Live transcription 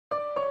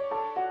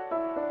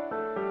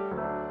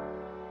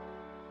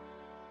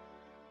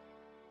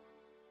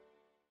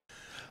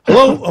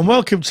Hello and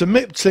welcome to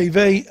MIP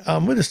TV,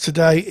 and with us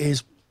today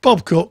is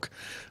Bob Cooke,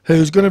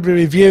 who's going to be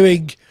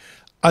reviewing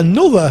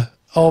another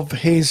of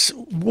his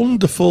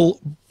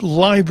wonderful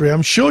library.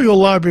 I'm sure your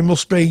library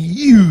must be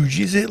huge.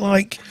 Is it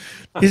like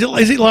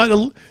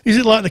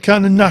the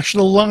kind of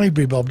National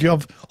Library, Bob? Do you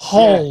have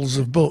halls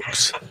of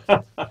books?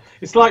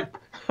 It's like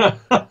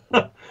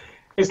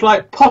it's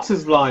like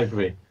Potter's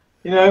library.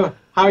 You know,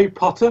 Harry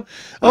Potter.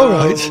 All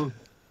right.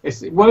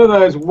 It's one of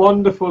those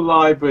wonderful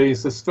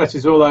libraries that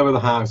stretches all over the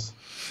house.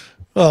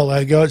 Well,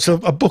 there you go. It's a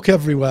book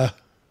everywhere.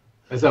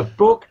 There's a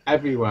book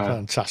everywhere.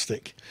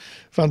 Fantastic.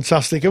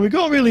 Fantastic. And we've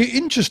got a really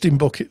interesting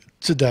book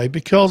today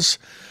because,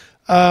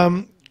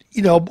 you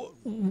know,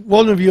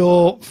 one of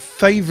your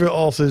favourite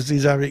authors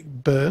is Eric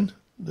Berne,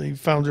 the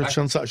founder of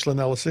Transactional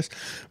Analysis.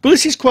 But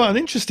this is quite an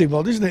interesting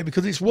one, isn't it?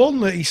 Because it's one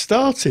that he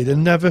started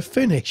and never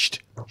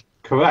finished.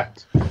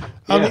 Correct.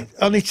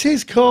 And it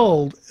is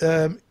called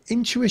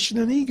Intuition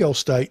and Ego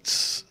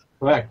States.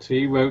 Correct.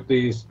 He wrote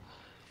these.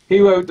 He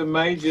wrote the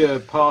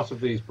major part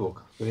of these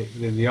books,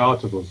 the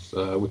articles,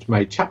 which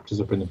made chapters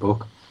up in the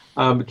book,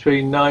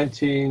 between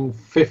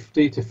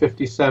 1950 to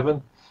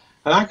 57,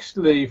 and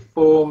actually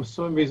formed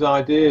some of his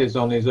ideas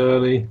on his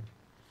early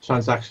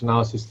transaction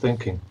analysis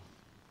thinking.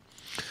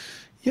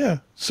 Yeah.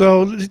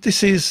 So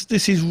this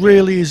is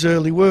really his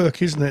early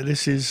work, isn't it?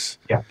 This is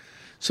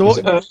So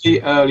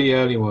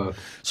early work.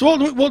 So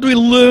what do we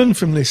learn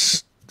from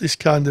this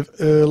kind of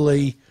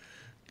early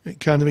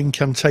kind of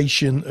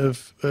incantation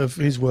of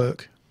his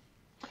work?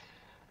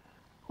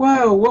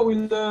 Well, what we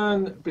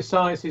learn,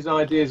 besides his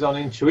ideas on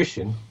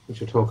intuition, which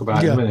we'll talk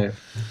about in a minute,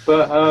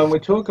 but we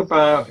talk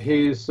about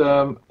his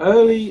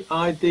early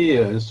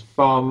ideas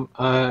from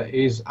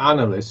his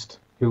analyst,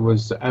 who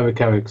was Erik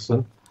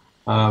Erikson,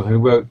 who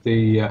wrote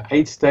the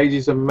 8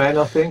 Stages of Men,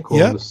 I think, or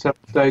the 7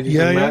 Stages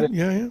of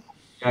Men.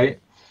 Okay.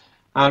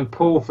 And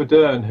Paul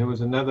Verdern, who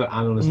was another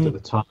analyst at the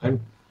time,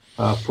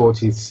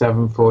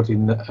 47,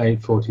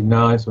 48,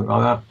 49, something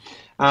like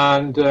that.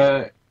 And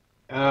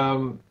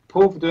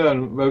Paul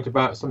Verdern wrote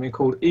about something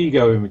called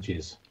ego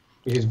images,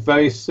 which is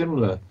very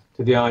similar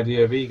to the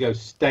idea of ego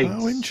states.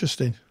 Oh,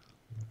 interesting.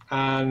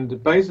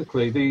 And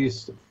basically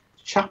these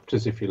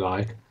chapters, if you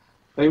like,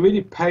 they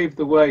really paved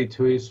the way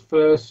to his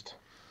first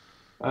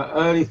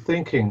early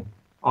thinking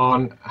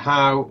on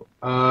how,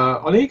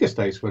 on ego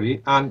states really,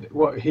 and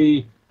what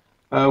he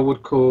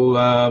would call,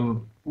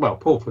 well,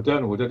 Paul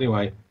Verdern would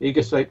anyway,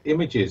 ego state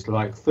images,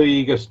 like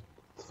three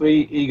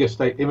ego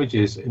state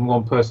images in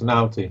one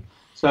personality.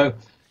 So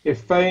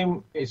it's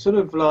sort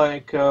of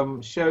like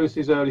shows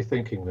his early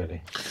thinking,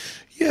 really.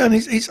 Yeah, and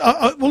it's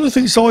one of the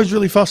things that's always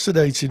really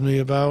fascinated me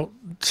about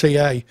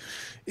TA.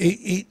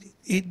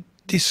 It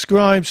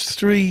describes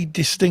 3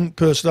 distinct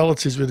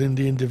personalities within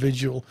the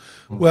individual,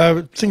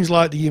 where things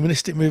like the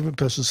humanistic movement,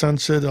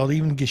 person-centered, or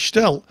even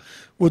Gestalt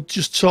would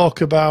just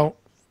talk about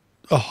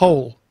a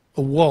whole,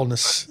 a one, a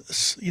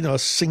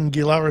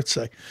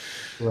singularity.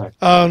 Right.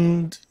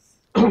 And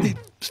it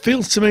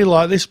feels to me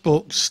like this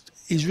book's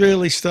is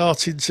really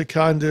starting to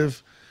kind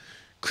of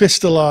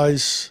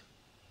crystallize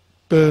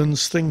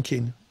Berne's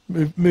thinking,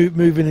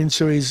 moving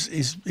into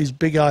his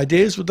big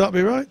ideas. Would that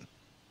be right?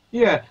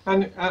 Yeah,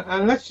 and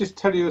let's just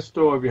tell you the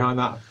story behind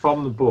that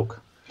from the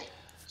book.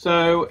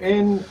 So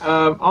in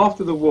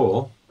after the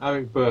war,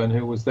 Eric Berne,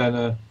 who was then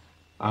a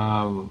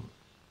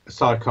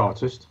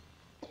psychiatrist,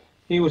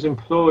 he was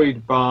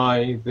employed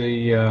by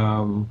the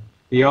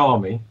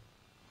army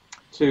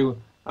to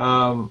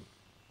and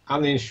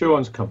the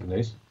insurance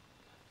companies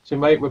to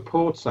make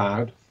reports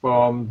out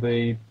from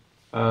the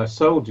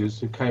soldiers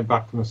who came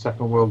back from the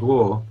Second World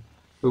War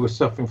who were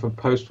suffering from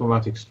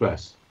post-traumatic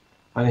stress.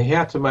 And he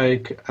had to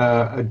make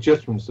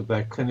judgments of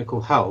their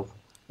clinical health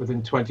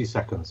within 20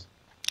 seconds.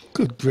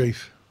 Good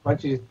grief.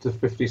 20 to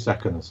 50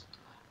 seconds.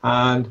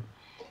 And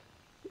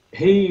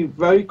he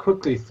very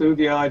quickly, through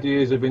the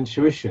ideas of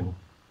intuition,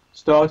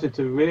 started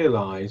to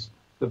realize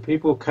that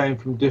people came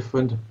from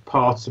different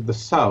parts of the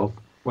self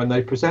when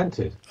they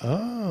presented.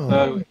 Oh.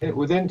 So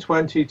within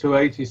 20 to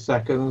 80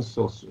 seconds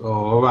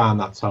or around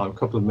that time, a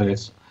couple of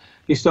minutes,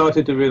 he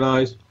started to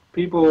realize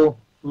people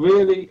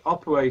really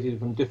operated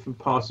from different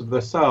parts of their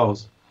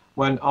selves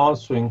when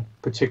answering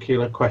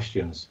particular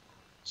questions,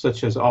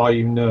 such as, are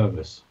you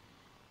nervous?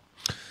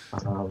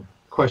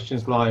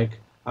 Questions like,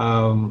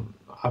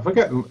 I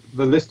forget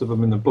the list of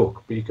them in the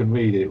book, but you can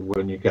read it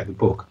when you get the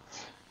book.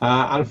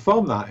 And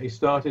from that, he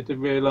started to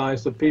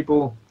realize that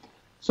people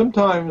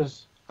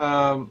sometimes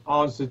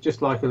answered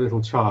just like a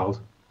little child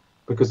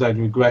because they'd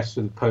regressed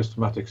with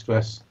post-traumatic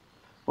stress,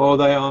 or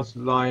they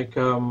answered like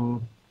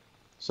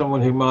someone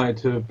who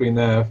might have been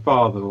their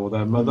father or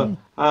their mother.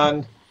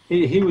 And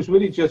he was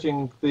really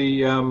judging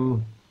the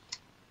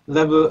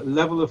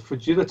level of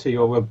fragility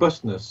or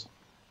robustness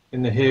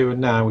in the here and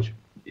now, which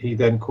he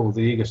then called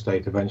the ego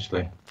state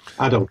eventually,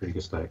 adult ego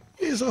state.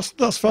 Yes,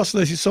 that's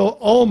fascinating. So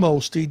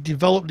almost he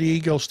developed the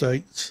ego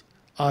states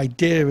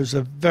idea as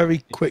a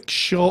very quick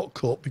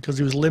shortcut because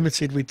he was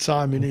limited with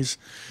time in his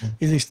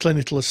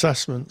clinical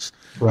assessments.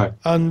 Right.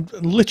 And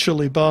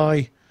literally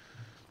by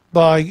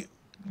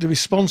the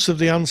response of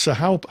the answer,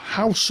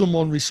 how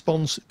someone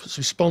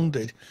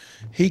responded,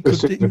 he could,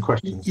 to the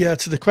questions. yeah,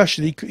 to the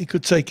question, he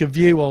could take a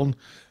view on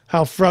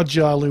how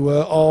fragile they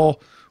were or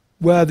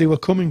where they were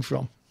coming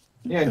from.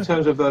 Yeah, in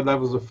terms of their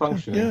levels of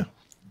functioning. Yeah.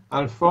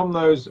 And from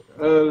those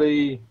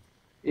early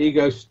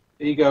ego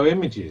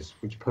images,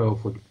 which Paul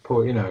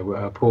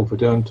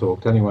Verdun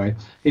talked anyway,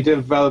 he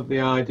developed the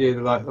idea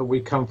that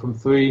we come from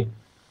three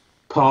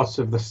parts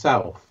of the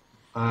self,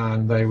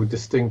 and they were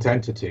distinct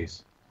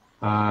entities.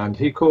 And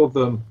he called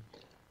them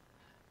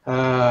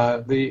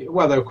they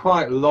were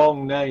quite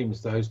long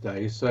names those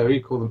days, so he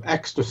called them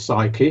extra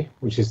psyche,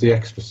 which is the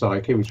extra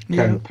psyche, which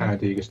became the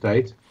parent ego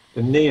state,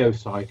 the neo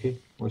psyche,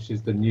 which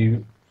is the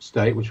new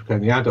state, which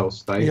became the adult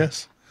state,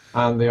 Yes.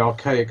 and the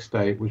archaic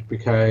state, which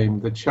became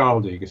the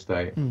child ego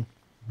state.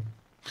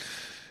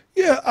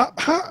 Yeah,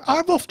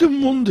 I've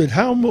often wondered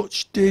how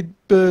much did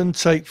Byrne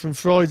take from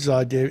Freud's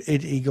idea of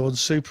id, ego and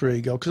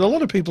superego, because a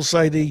lot of people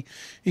say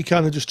he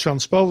kind of just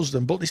transposed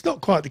them, but it's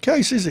not quite the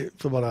case, is it,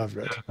 from what I've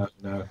read?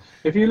 No.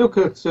 If you look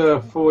at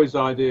Freud's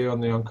idea on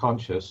the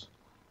unconscious,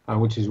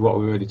 which is what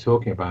we're really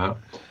talking about,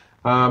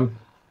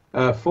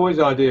 Freud's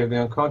idea of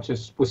the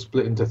unconscious was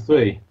split into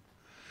three.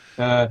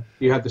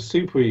 You had the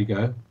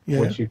superego,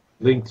 which you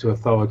link to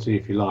authority,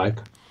 if you like.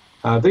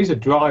 These are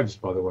drives,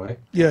 by the way.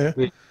 Yeah.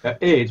 The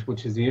id,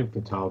 which is the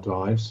infantile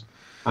drives,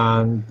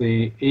 and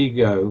the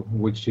ego,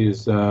 which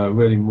is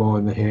really more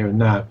in the here and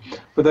now.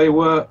 But they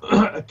were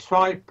a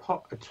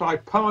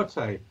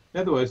tripartite. In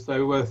other words,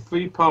 they were a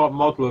three-part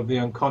model of the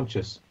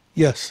unconscious.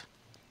 Yes.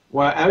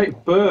 Where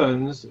Eric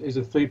Burns is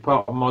a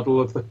three-part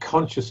model of the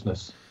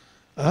consciousness.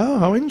 Oh,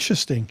 how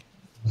interesting.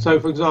 So,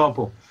 for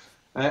example,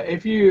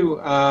 if you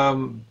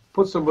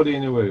put somebody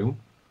in a room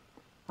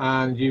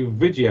and you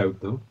videoed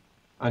them,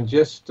 and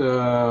just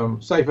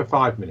say for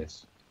 5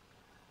 minutes,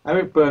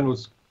 Eric Byrne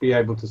would be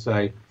able to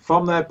say,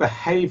 from their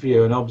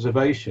behaviour and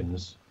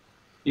observations,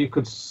 you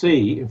could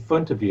see in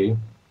front of you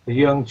the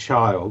young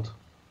child,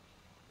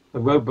 the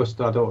robust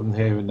adult in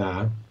here and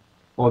now,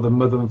 or the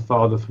mother and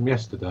father from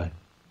yesterday,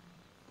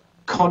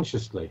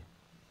 consciously.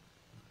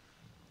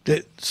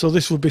 So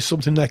this would be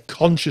something they're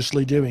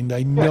consciously doing.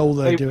 They know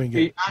they're doing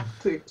it.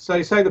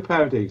 So say the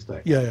parent ego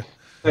state. Yeah.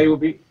 They will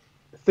be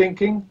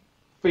thinking,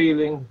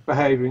 feeling,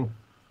 behaving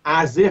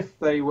as if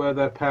they were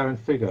their parent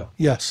figure.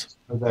 Yes.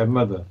 Their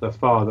mother, their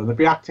father, and they'd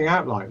be acting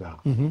out like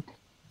that. Mm-hmm.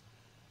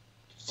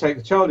 Take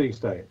the child ego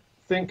state,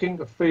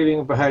 thinking, feeling,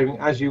 and behaving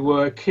as you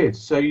were a kid.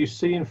 So you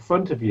see in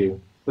front of you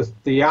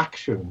the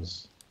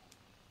actions,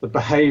 the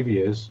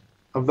behaviours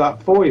of that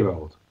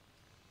 4-year-old,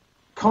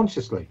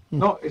 consciously.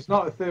 It's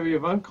not a theory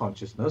of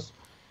unconsciousness.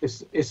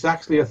 It's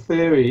actually a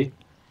theory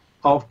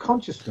of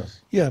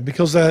consciousness. Yeah,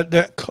 because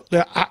they're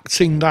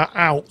acting that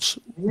out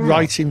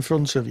right in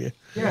front of you.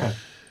 Yeah.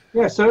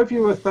 Yeah, so if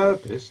you were a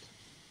therapist,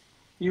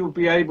 you would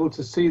be able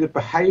to see the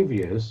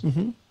behaviours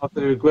of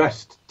the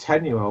regressed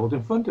 10-year-old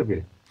in front of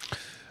you.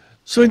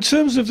 So in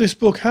terms of this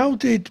book, how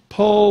did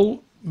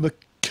Paul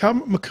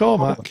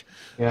McCormack,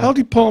 how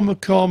did Paul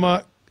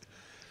McCormack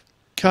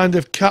kind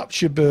of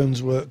capture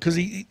Byrne's work? Because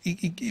he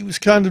was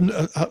kind of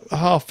a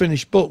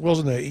half-finished book,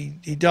 wasn't it?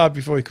 He died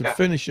before he could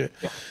finish it.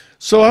 Yeah.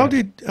 So how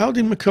did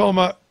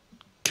McCormack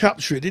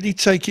capture it? Did he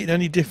take it in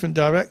any different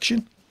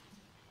direction?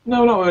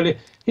 No, not really.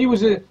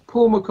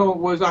 Paul McCormack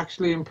was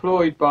actually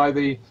employed by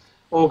the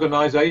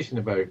organisation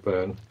of Eric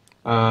Byrne,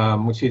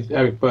 which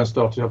Eric Byrne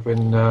started off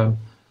in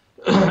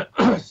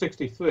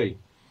 63,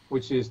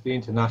 which is the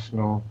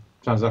International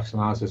Transaction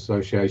Analysis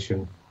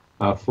Association,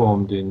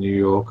 formed in New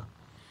York,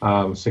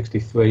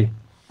 63.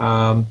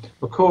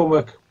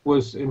 McCormack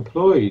was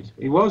employed.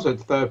 He was a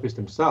therapist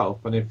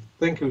himself, and I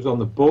think he was on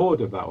the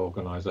board of that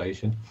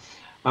organisation,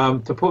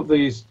 to put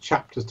these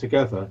chapters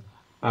together,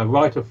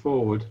 write a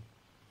forward,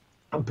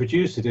 and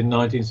produce it in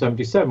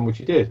 1977, which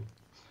he did.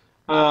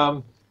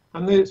 And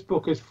this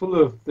book is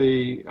full of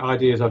the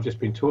ideas I've just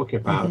been talking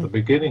about at the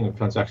beginning of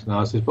transaction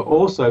analysis, but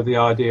also the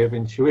idea of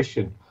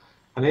intuition.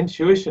 And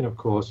intuition, of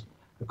course,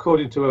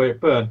 according to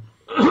Eric Byrne,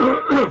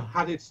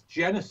 had its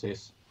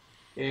genesis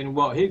in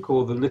what he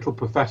called the little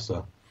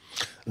professor,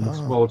 the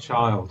small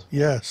child.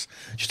 Yes.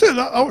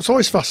 It's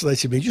always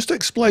fascinated me. Just to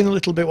explain a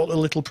little bit what the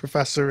little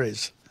professor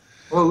is.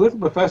 Well, the little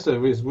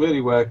professor is really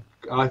where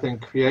I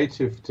think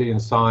creativity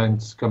and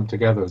science come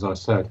together, as I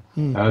said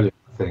earlier,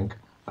 I think,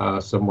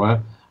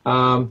 somewhere.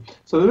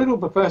 So the little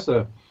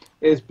professor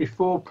is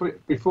before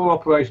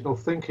operational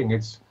thinking.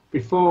 It's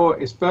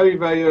very,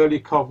 very early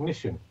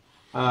cognition,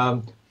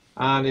 and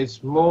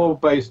it's more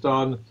based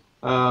on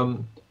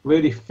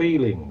really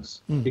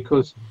feelings,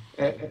 because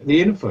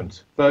the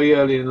infant very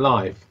early in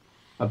life,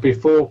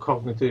 before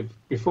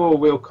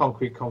real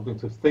concrete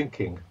cognitive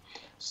thinking,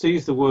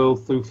 sees the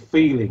world through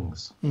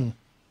feelings.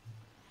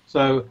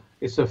 So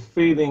it's a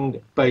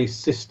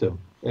feeling-based system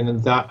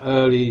in that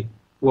early,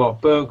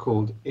 what Byrne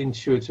called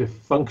intuitive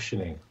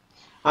functioning.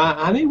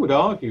 And he would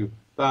argue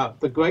that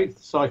the great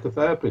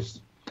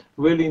psychotherapists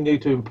really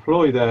need to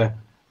employ their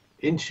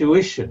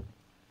intuition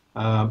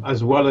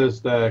as well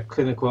as their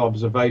clinical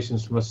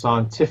observations from a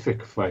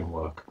scientific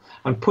framework.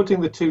 And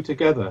putting the two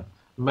together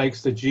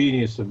makes the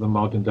genius of the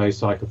modern day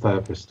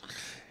psychotherapist.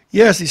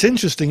 Yes, it's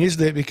interesting,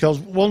 isn't it? Because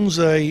one's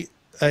a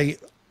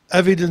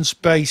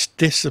evidence-based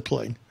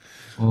discipline,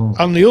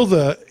 and the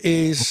other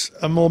is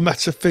a more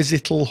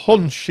metaphysical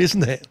hunch,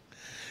 isn't it?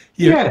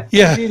 Yeah,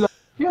 yeah,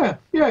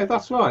 yeah,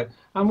 that's right.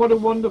 And what a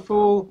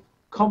wonderful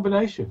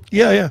combination.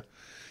 Yeah.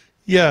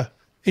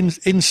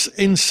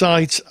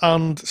 Insight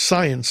and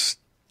science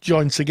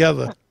joined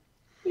together.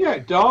 Yeah,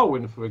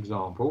 Darwin, for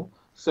example,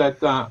 said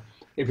that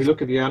if you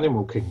look at the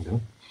animal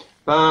kingdom,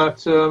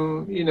 that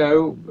you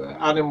know,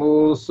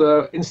 animals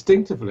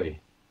instinctively,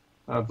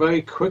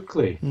 very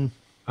quickly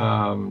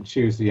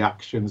choose the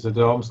actions at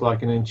almost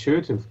like an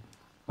intuitive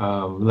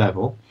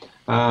level.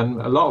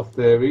 And a lot of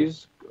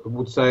theories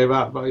would say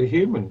about the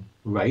human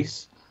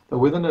race that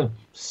within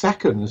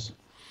seconds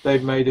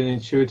they've made an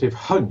intuitive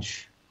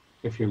hunch,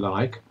 if you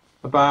like,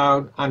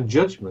 about and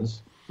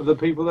judgments of the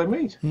people they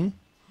meet.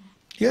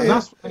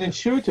 That's an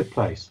intuitive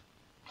place.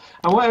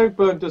 And what Eric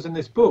Berne does in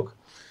this book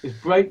is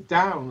break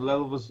down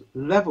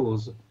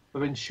levels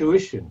of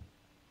intuition,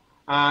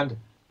 and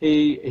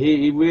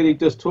he really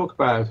does talk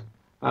about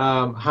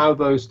how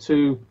those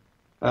two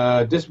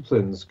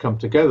disciplines come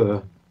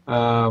together,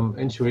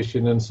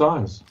 intuition and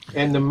science,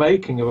 in the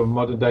making of a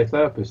modern day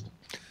therapist.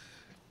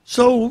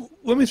 So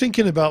when we're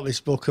thinking about this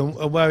book and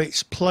where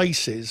its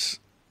place is,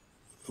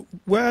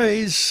 where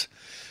is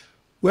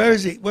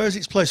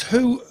its place?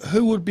 Who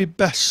would be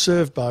best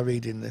served by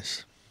reading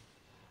this?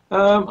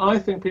 I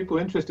think people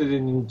interested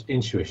in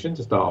intuition,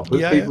 to start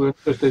with, people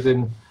interested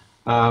in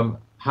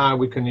how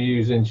we can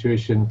use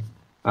intuition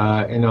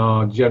in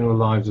our general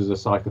lives as a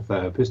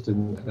psychotherapist,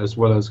 and as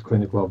well as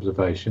clinical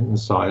observation and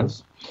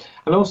science,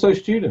 and also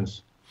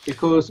students,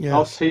 because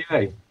of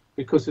TA,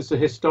 because it's a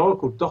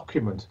historical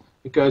document.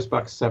 It goes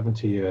back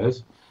 70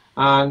 years,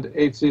 and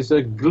it is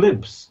a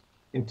glimpse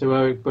into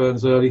Eric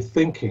Berne's early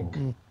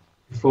thinking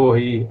before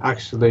he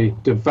actually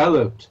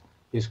developed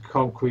his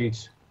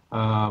concrete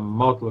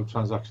model of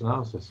transaction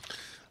analysis.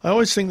 I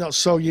always think that's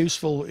so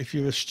useful if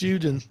you're a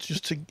student,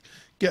 just to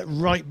get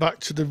right back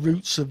to the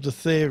roots of the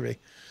theory,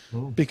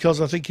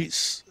 because I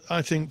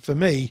think for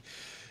me,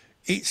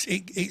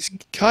 it's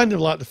kind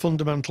of like the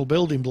fundamental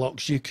building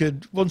blocks. You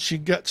could, once you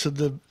get to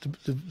the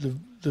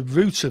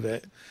root of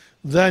it,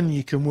 then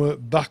you can work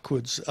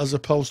backwards, as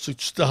opposed to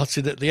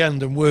starting at the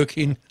end and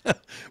working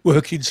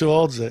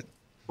towards it.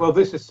 Well,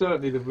 this is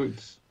certainly the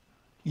roots,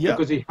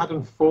 because he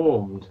hadn't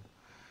formed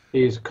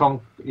his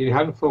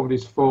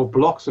 4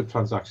 blocks of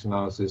transaction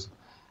analysis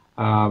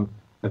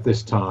at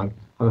this time,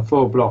 and the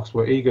 4 blocks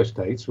were ego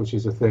states, which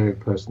is a theory of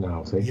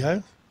personality.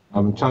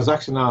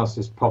 Transaction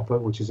analysis proper,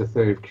 which is a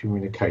theory of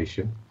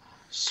communication.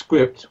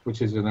 Script,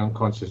 which is an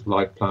unconscious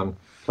life plan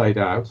played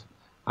out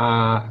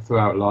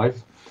throughout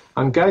life.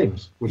 And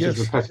games, which is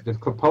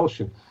repetitive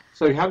compulsion.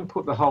 So he hadn't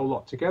put the whole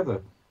lot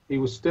together. He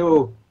was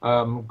still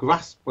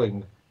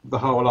grasping the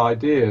whole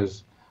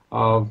ideas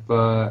of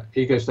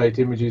ego state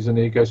images and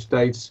ego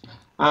states.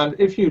 And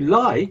if you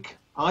like,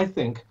 I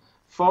think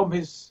from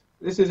this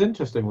is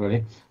interesting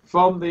really,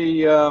 from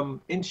the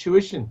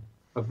intuition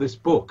of this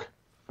book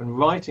and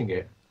writing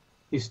it,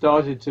 he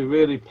started to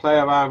really play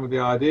around with the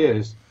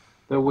ideas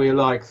that we're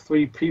like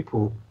 3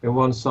 people in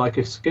one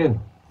psychic skin.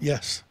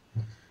 Yes,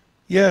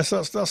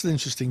 that's an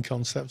interesting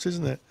concept,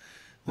 isn't it?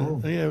 You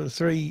know,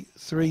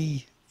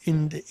 three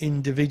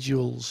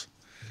individuals.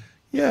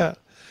 Yeah.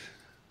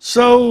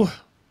 So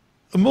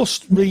a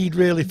must read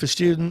really for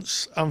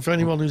students and for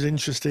anyone who's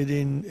interested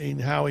in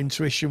how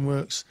intuition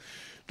works.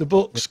 The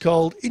book's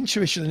called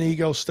Intuition and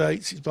Ego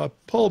States. It's by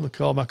Paul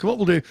McCormack. And what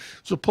we'll do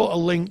is we'll put a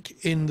link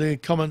in the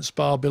comments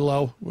bar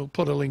below. We'll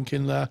put a link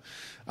in there.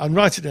 And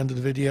right at the end of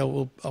the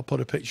video, I'll put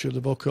a picture of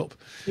the book up.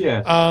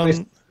 Yeah.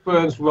 It's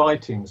Berne's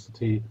writings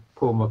that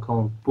Paul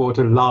McCormack brought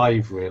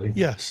alive, really.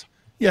 Yes.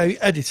 Yeah, he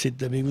edited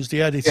them. He was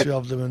the editor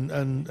of them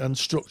and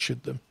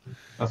structured them.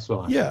 That's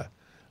right. Yeah.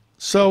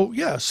 So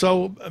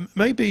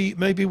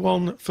maybe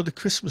one for the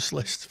Christmas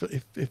list for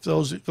if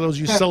those of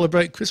you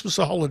celebrate Christmas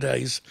or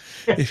holidays.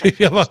 If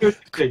you have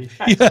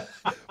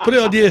put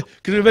it on here,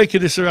 because we're making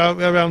this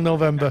around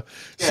November.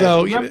 Yeah,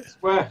 so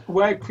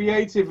where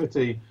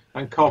creativity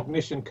and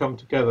cognition come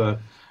together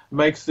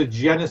makes the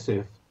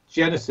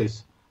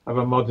genesis of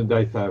a modern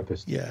day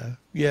therapist. Yeah,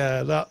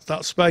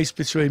 that space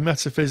between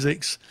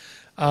metaphysics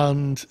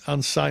and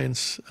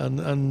science,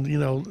 and you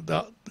know,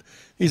 that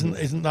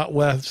isn't that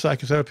where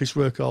psychotherapists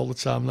work all the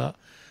time?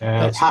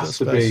 It has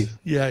to be.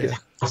 It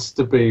has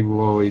to be,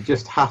 Rory. It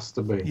just has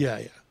to be.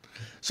 Yeah.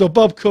 So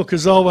Bob Cooke,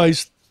 as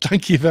always,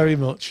 thank you very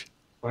much.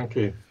 Thank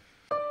you.